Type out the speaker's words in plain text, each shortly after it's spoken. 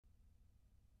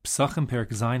Pesachim, Perek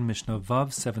Zayin, Mishnah Vav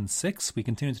 7.6. We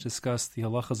continue to discuss the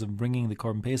halachas of bringing the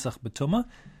Korban Pesach B'tumah.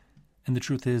 And the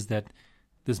truth is that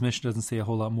this Mishnah doesn't say a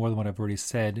whole lot more than what I've already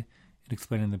said in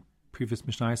explaining the previous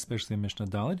Mishnah, especially in Mishnah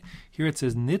Daled. Here it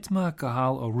says, Nitma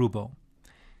Kahal Orubo.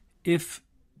 If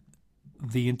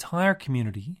the entire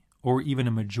community, or even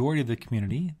a majority of the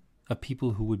community, of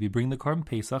people who would be bringing the Korban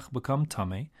Pesach become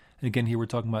Tameh, and again here we're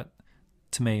talking about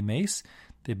Tameh Mace,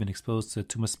 they've been exposed to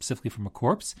Tumah specifically from a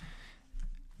corpse,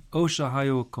 O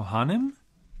Shahayu Kohanim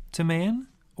Tamein,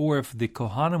 or if the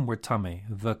Kohanim were Tameh,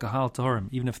 the Kahal Tahorim,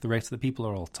 even if the rest of the people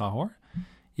are all Tahor,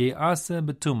 Ye'aseh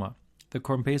B'tumah, the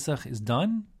Korban Pesach is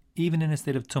done even in a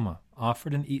state of Tumah,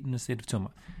 offered and eaten in a state of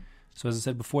Tumah. So as I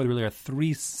said before, there really are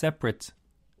three separate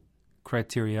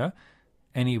criteria,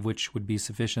 any of which would be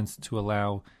sufficient to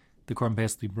allow the Korban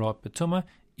Pesach to be brought B'tumah.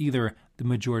 Either the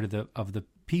majority of the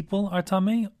people are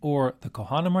Tameh, or the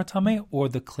Kohanim are Tameh, or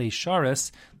the Klei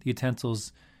Sharis, the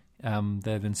utensils that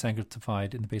have been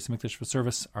sanctified in the Beis HaMikdash for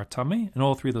service, are Tameh. In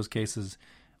all three of those cases,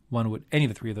 one would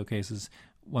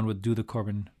do the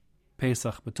Korban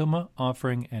Pesach B'tumah,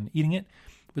 offering and eating it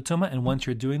B'tumah. And once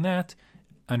you're doing that,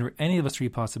 under any of the three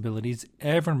possibilities,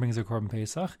 everyone brings a Korban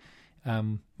Pesach.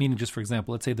 Meaning, just for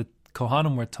example, let's say the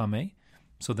Kohanim were Tameh,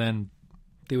 so then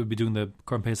they would be doing the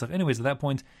Korban Pesach anyways. At that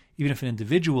point, even if an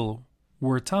individual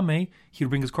were Tameh, he would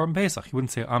bring his Korban Pesach. He wouldn't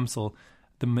say, I'm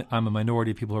a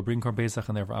minority of people who are bringing Korban Pesach,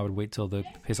 and therefore I would wait till the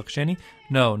Pesach Sheni.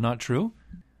 No, not true.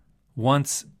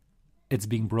 Once it's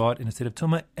being brought in a state of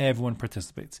Tumah, everyone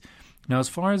participates. Now, as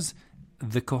far as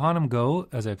the Kohanim go,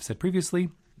 as I've said previously,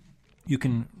 you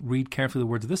can read carefully the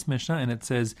words of this Mishnah, and it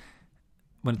says,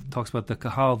 when it talks about the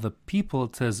Kahal, the people,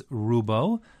 it says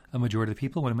Rubo, a majority of the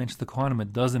people. When it mentions the Kohanim,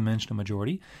 it doesn't mention a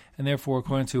majority. And therefore,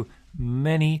 according to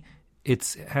many,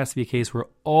 it has to be a case where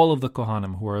all of the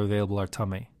Kohanim who are available are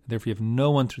Tameh. Therefore, you have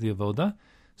no one through the Avodah.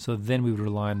 So then we would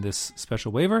rely on this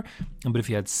special waiver. But if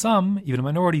you had some, even a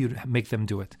minority, you'd make them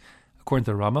do it. According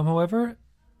to the Rambam, however,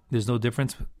 there's no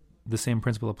difference. The same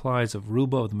principle applies of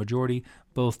Rubo, of the majority,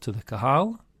 both to the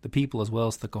Kahal, the people, as well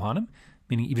as the Kohanim.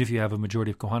 Meaning, even if you have a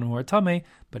majority of Kohanim who are Tameh,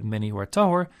 but many who are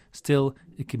Tahor, still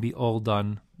it can be all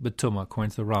done B'tumah,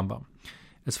 according to the Rambam.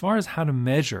 As far as how to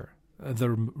measure the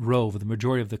rove, the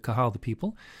majority of the Kahal, the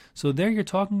people, so there you're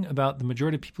talking about the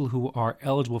majority of people who are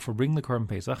eligible for bringing the Korban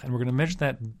Pesach, and we're going to measure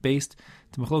that based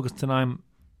to Machlokas Tanaim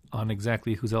on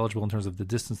exactly who's eligible in terms of the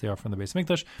distance they are from the Beis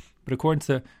HaMikdash. But according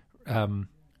to Rabbi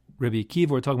Akiva,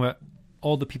 we're talking about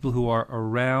all the people who are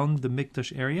around the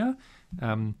Mikdash area,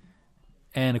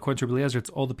 and according to Rabbi Eliezer, it's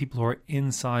all the people who are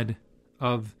inside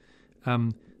of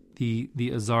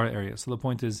the Azara area. So the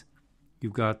point is,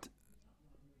 you've got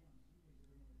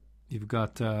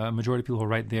a majority of people who are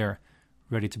right there,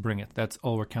 ready to bring it. That's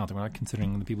all we're counting. We're not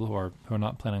considering the people who are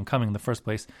not planning on coming in the first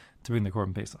place to bring the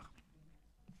Korban Pesach.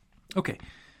 Okay,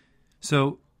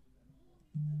 so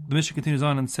the Mishnah continues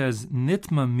on and says,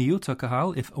 Nitma miut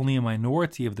kahal, if only a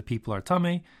minority of the people are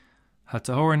Tameh,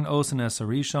 hatahorin osen es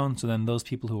harishon, so then those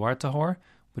people who are Tahor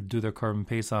would do their Korban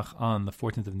Pesach on the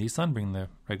 14th of Nisan, bring the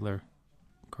regular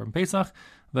Korban Pesach,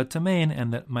 but Tamein,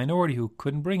 and that minority who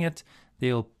couldn't bring it,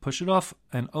 they'll push it off,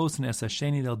 and Osen es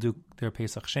Sheni, they'll do their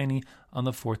Pesach Sheni on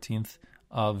the 14th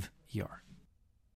of Iyar.